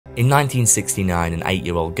In 1969, an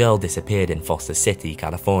 8-year-old girl disappeared in Foster City,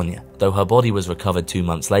 California. Though her body was recovered 2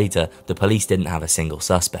 months later, the police didn't have a single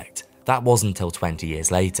suspect. That wasn't until 20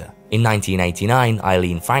 years later. In 1989,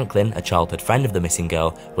 Eileen Franklin, a childhood friend of the missing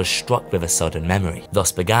girl, was struck with a sudden memory.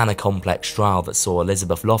 Thus began a complex trial that saw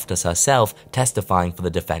Elizabeth Loftus herself testifying for the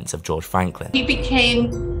defense of George Franklin. He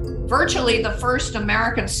became virtually the first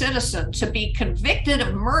American citizen to be convicted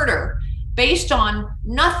of murder based on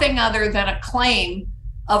nothing other than a claim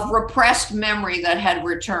of repressed memory that had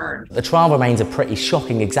returned. The trial remains a pretty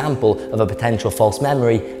shocking example of a potential false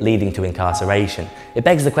memory leading to incarceration. It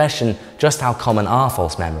begs the question, just how common are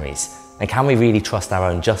false memories? And can we really trust our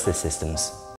own justice systems?